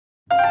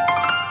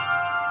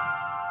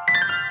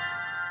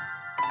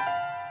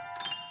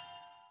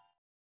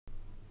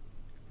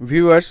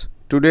Viewers,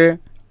 today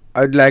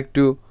I'd like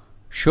to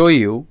show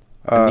you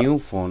a new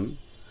phone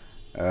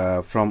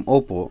from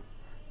Oppo.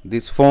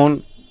 This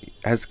phone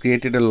has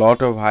created a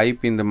lot of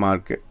hype in the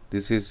market.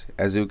 This is,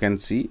 as you can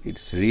see,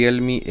 it's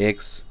Realme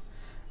X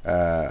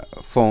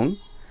phone.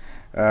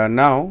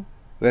 Now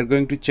we are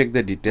going to check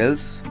the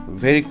details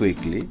very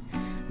quickly.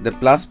 The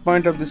plus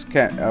point of this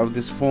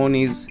phone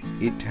is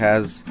it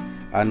has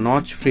a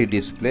notch-free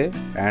display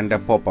and a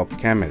pop-up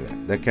camera.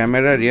 The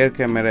rear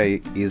camera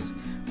is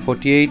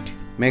 48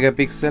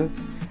 megapixel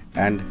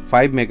and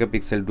 5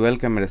 megapixel dual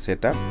camera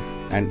setup,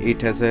 and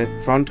it has a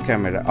front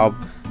camera of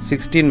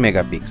 16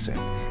 megapixel,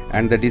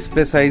 and the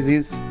display size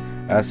is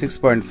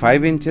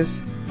 6.5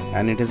 inches,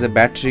 and it has a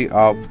battery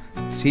of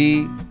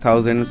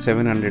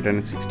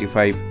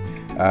 3765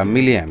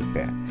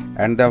 milliampere.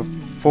 And the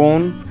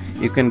phone,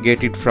 you can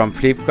get it from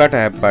Flipkart.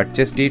 I have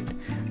purchased it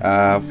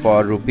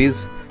for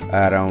rupees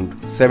around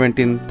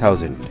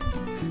 17,000.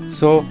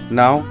 So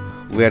now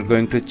we are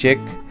going to check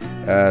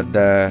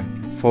the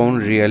phone,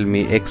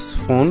 Realme X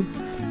phone.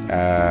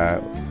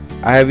 I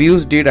have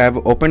used it, I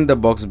have opened the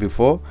box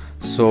before,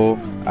 so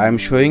I am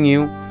showing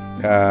you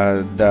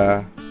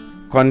the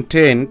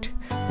content,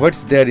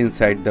 what's there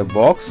inside the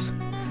box.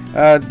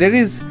 There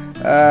is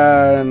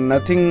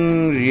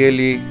nothing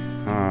really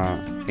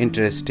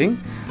interesting.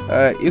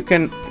 You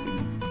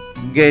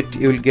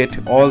will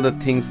get all the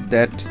things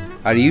that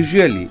are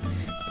usually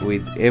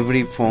with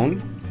every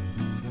phone.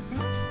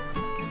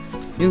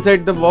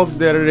 Inside the box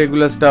there are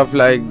regular stuff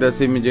like the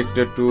SIM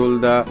ejector tool,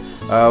 the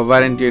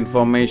warranty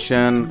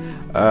information,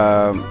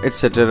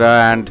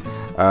 etc. And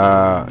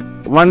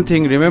one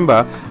thing,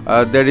 remember,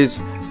 there is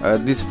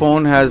this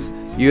phone has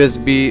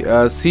USB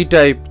C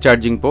type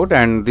charging port,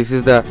 and this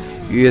is the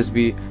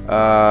USB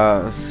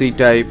C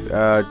type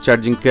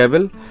charging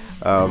cable.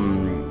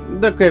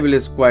 The cable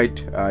is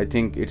quite, I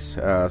think it's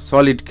a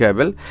solid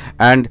cable,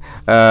 and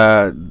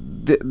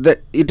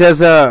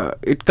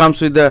it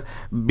comes with a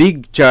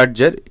big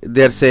charger.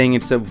 They are saying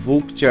it's a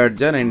VOOC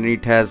charger, and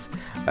it has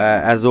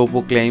as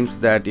Oppo claims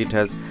that it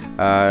is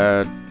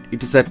a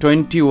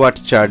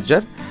 20-watt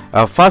charger,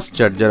 a fast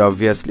charger.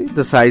 Obviously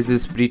the size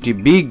is pretty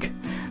big,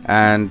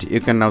 and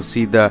you can now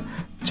see the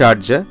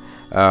charger.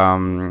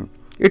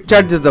 It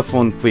charges the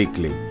phone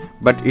quickly,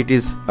 but it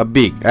is a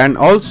big, and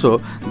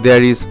also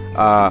there is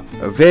a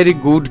very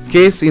good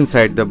case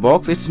inside the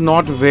box. It's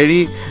not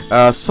very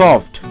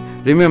soft.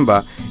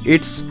 Remember,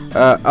 it's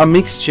a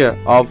mixture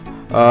of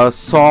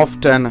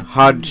soft and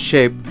hard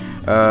shape.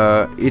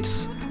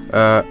 It's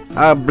a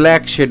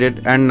black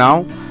shaded, and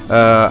now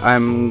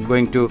I'm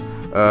going to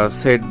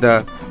set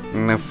the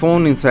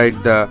phone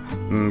inside the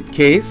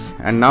case,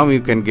 and now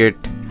you can get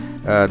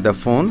the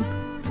phone.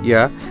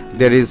 Yeah,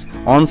 there is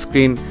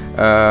on-screen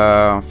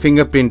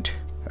fingerprint,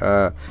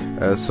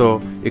 so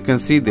you can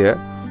see there.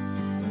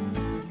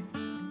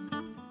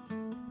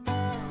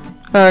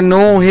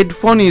 No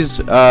headphone is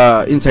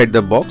inside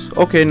the box.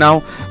 Okay,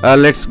 now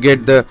let's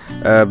get the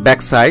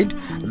backside.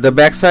 The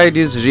backside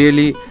is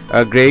really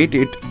great.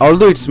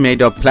 Although it's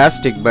made of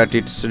plastic, but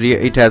it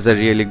has a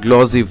really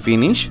glossy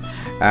finish,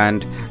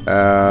 and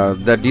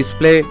the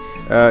display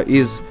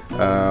is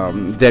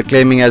they're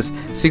claiming as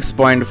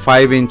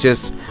 6.5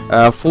 inches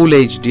full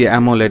HD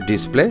AMOLED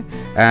display.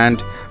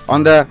 And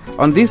on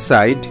this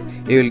side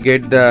you will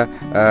get the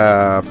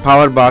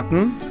power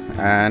button,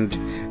 and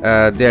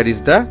there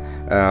is the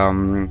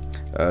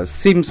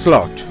SIM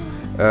slot.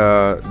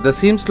 The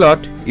SIM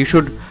slot, you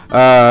should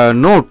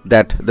note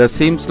that the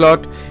SIM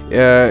slot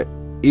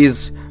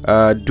is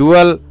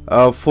dual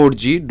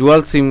 4G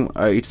dual SIM.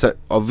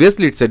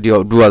 Obviously it's a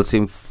dual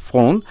SIM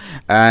phone,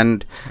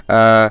 and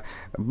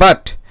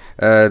but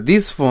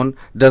this phone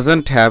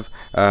doesn't have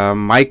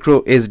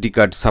micro SD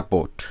card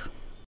support.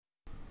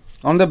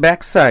 On the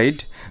back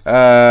side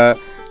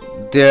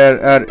there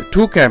are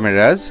two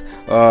cameras.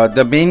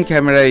 The main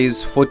camera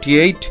is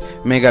 48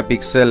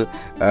 megapixel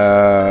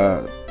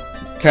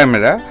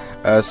camera,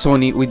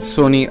 Sony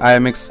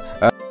IMX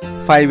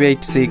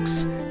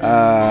 586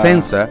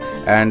 sensor,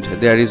 and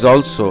there is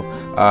also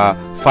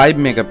 5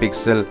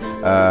 megapixel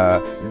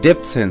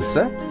depth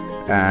sensor,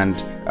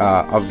 and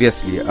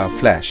obviously a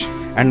flash.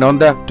 And on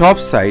the top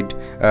side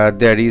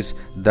there is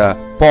the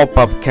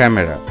pop-up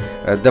camera.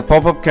 The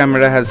pop-up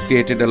camera has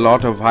created a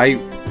lot of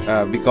hype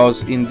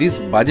because in this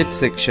budget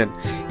section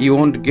you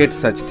won't get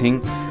such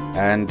thing,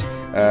 and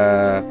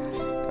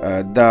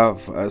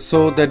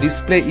so the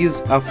display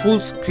is a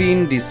full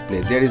screen display.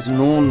 There is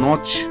no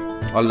notch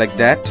or like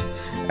that,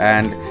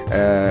 and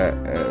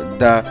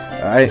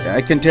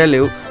I can tell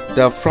you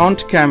the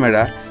front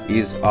camera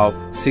is of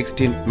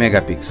 16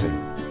 megapixel.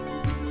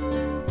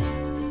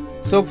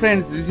 So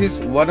friends, this is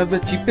one of the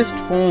cheapest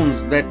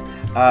phones that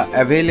are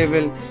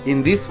available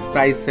in this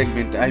price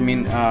segment. I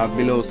mean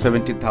below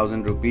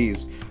 70,000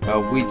 rupees,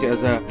 which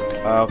has a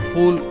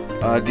full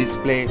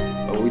display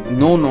with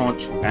no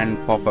notch and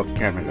pop-up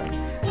camera.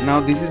 Now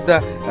this is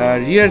the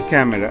rear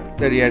camera.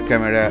 The rear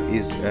camera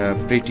is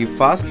pretty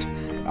fast.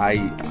 I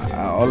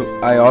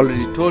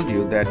already told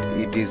you that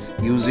it is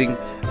using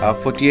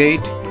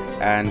 48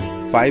 and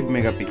 5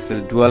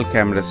 megapixel dual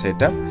camera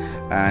setup,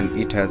 and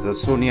it has a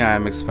Sony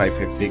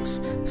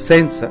IMX556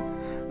 sensor.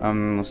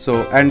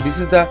 And this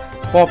is the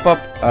pop-up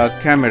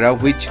camera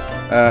which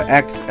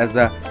acts as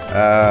the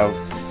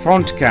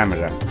front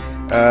camera.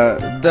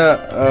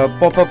 The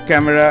pop-up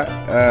camera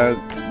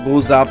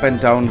goes up and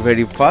down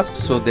very fast,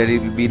 so there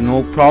will be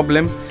no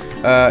problem.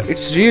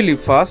 It's really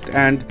fast,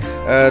 and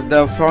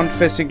the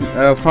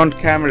front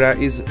camera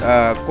is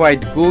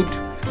quite good,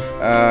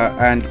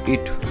 and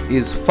it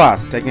is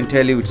fast. I can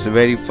tell you it's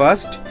very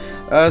fast,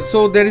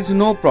 so there is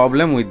no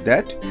problem with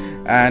that.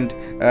 And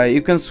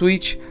you can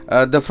switch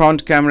the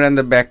front camera and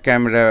the back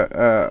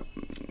camera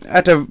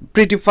at a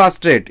pretty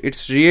fast rate.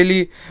 It's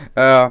really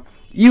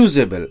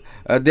usable.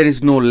 There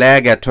is no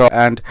lag at all,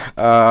 and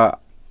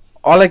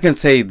all I can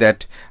say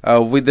that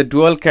with the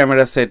dual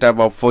camera setup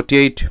of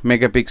 48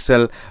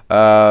 megapixel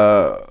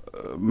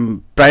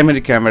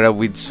primary camera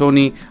with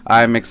Sony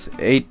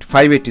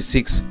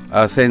IMX586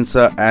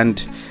 sensor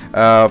and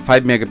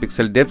 5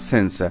 megapixel depth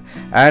sensor,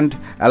 and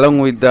along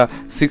with the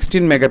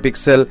 16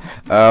 megapixel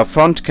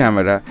front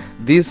camera,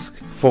 this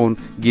phone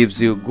gives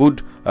you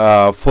good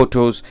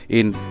photos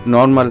in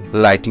normal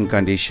lighting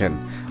condition,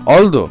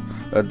 although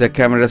the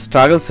camera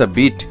struggles a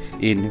bit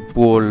in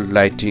poor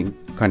lighting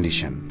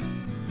condition.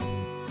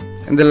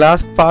 In the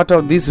last part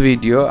of this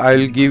video, I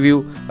will give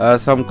you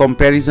some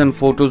comparison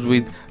photos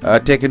with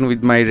taken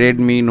with my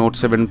Redmi Note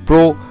 7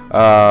 Pro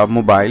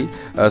mobile,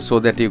 so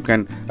that you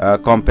can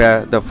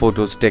compare the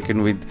photos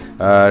taken with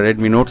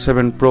Redmi Note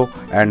 7 Pro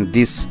and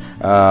this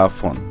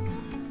phone.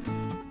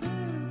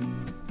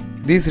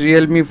 This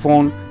Realme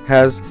phone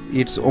has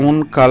its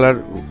own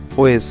color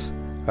OS,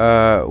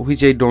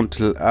 which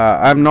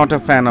I'm not a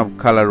fan of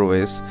color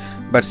OS,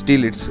 but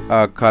still it's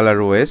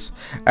color OS,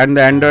 and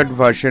the Android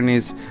version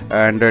is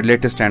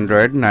latest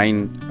Android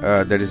 9,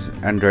 that is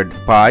Android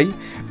Pie,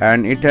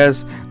 and it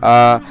has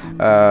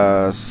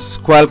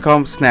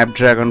Qualcomm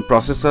Snapdragon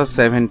processor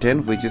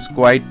 710, which is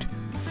quite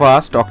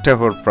fast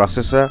octa-core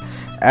processor,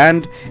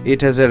 and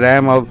it has a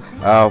RAM of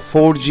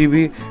 4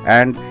 GB,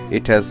 and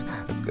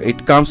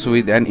it comes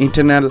with an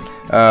internal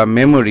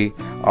memory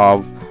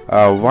of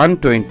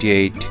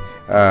 128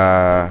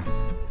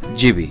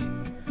 GB.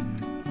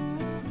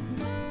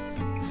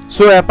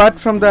 So apart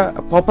from the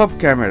pop-up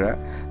camera,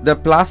 the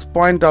plus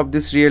point of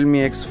this Realme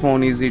X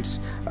phone is its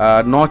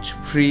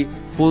notch-free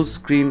full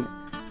screen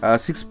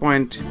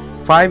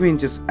 6.5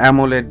 inches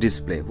AMOLED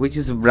display, which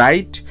is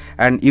bright,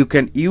 and you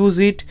can use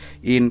it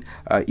in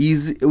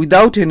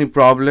without any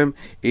problem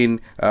in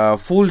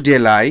full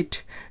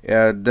daylight.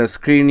 The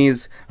screen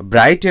is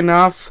bright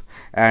enough,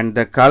 and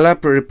the color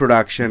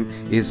reproduction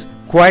is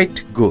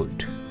quite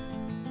good.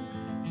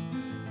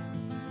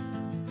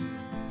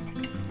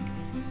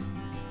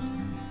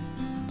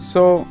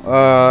 So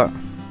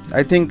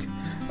I think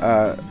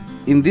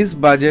in this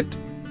budget,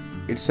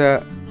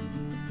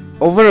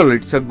 overall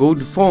it's a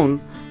good phone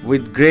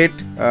with great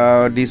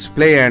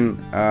display and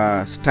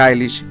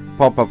stylish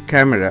pop-up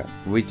camera,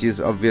 which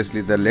is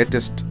obviously the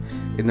latest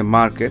in the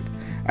market.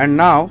 And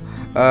now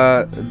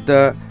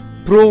the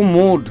Pro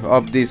mode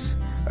of this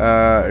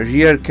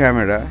rear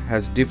camera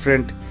has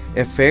different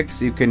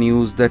effects. You can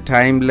use the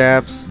time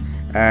lapse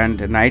and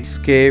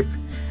nightscape,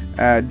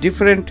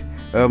 different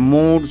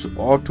modes,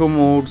 auto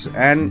modes,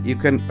 and you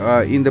can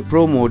in the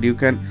Pro mode you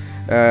can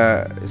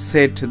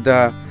set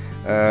the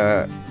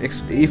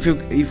if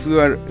you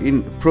are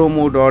in Pro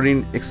mode or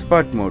in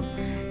expert mode,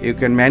 you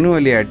can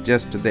manually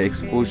adjust the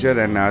exposure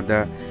and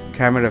other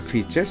camera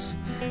features,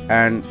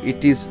 and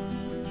it is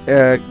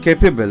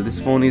capable, this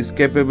phone is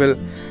capable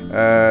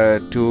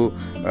to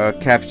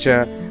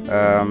capture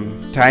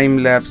time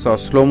lapse or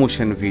slow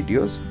motion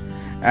videos.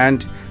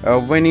 And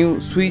when you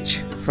switch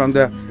from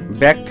the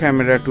back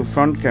camera to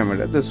front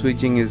camera, the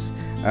switching is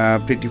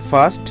pretty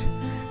fast,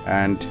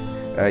 and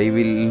you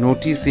will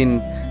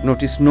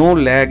notice no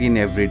lag in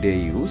everyday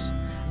use.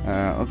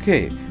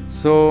 Okay,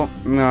 so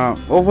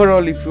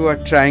overall, if you are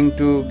trying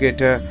to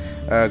get a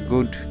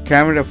good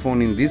camera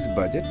phone in this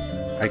budget,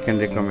 I can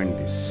recommend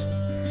this.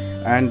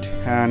 And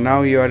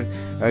now you are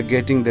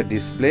getting the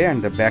display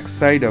and the back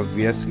side.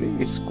 Obviously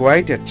it's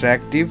quite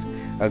attractive,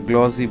 a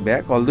glossy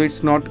back, although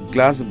it's not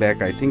glass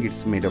back, I think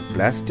it's made of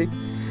plastic.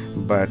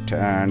 But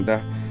and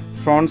the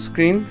front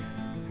screen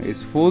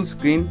is full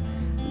screen.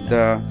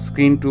 The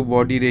screen to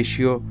body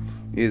ratio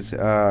is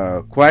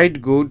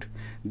quite good.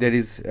 There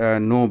is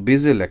no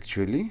bezel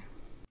actually.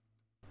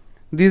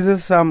 These are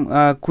some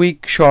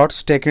quick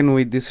shots taken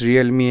with this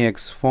Realme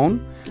X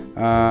phone.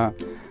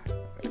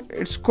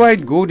 It's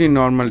quite good in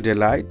normal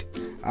daylight.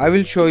 I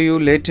will show you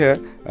later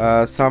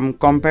some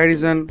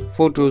comparison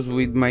photos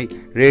with my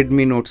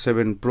Redmi Note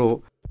 7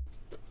 Pro.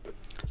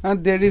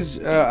 There is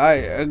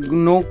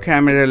no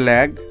camera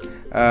lag.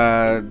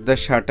 The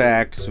shutter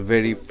acts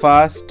very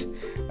fast,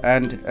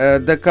 and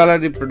the color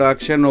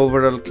reproduction,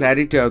 overall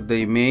clarity of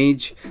the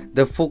image,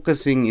 the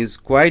focusing is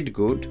quite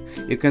good.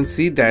 You can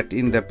see that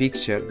in the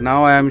picture.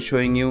 Now I am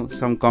showing you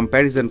some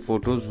comparison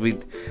photos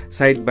with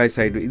side by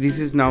side.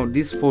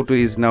 This photo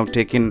is now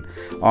taken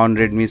on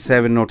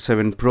Redmi Note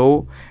 7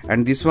 Pro,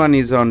 and this one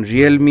is on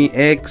Realme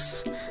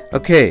X.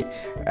 Okay,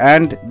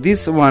 and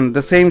this one,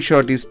 the same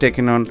shot, is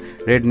taken on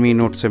Redmi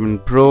Note 7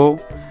 Pro.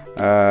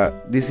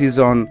 This is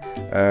on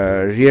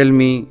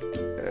Realme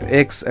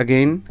X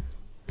again.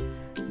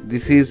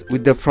 This is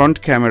with the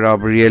front camera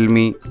of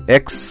Realme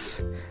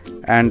X,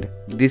 and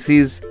this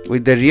is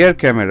with the rear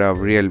camera of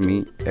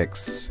Realme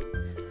X.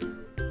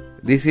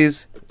 This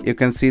is, you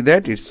can see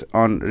that it's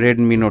on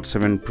Redmi Note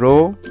 7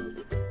 Pro,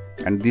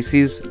 and this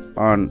is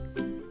on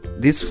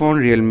this phone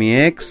Realme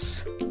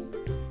X,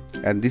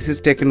 and this is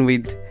taken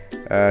with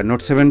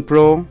Note 7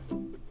 Pro,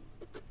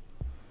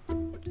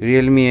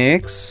 Realme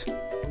X,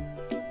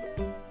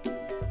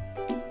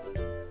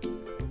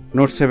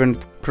 Note 7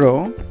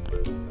 Pro,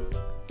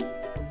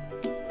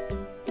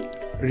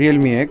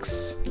 Realme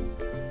X,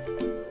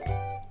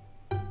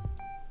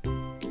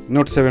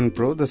 Note 7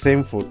 Pro, the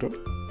same photo.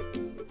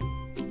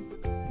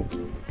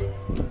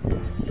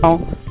 Now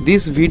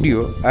this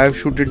video, I have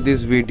shooted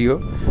this video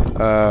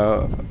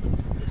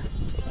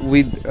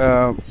with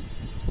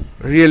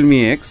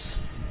Realme X.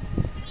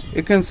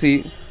 You can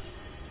see,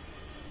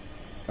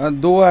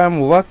 though I am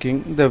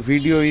working, the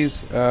video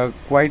is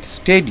quite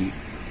steady.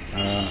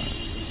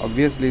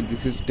 Obviously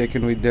this is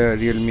taken with the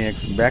Realme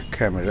X back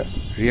camera,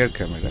 rear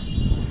camera.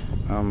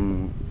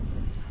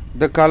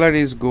 The color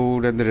is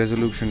good and the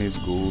resolution is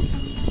good.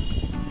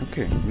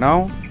 Okay,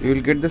 now you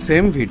will get the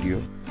same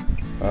video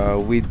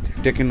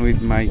taken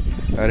with my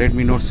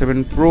Redmi Note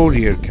 7 Pro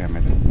rear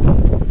camera.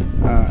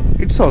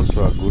 It's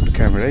also a good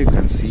camera. You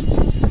can see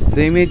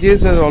the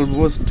images are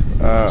almost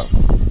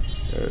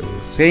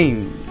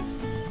same.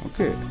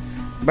 Okay,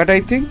 but I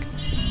think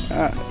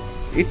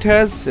it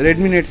has,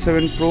 Redmi Note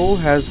 7 Pro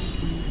has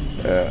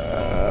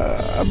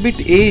a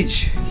bit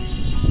age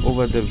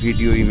over the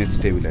video image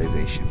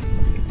stabilization.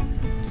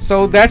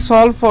 So that's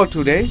all for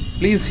today.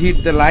 Please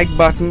hit the like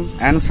button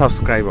and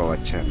subscribe our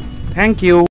channel. Thank you.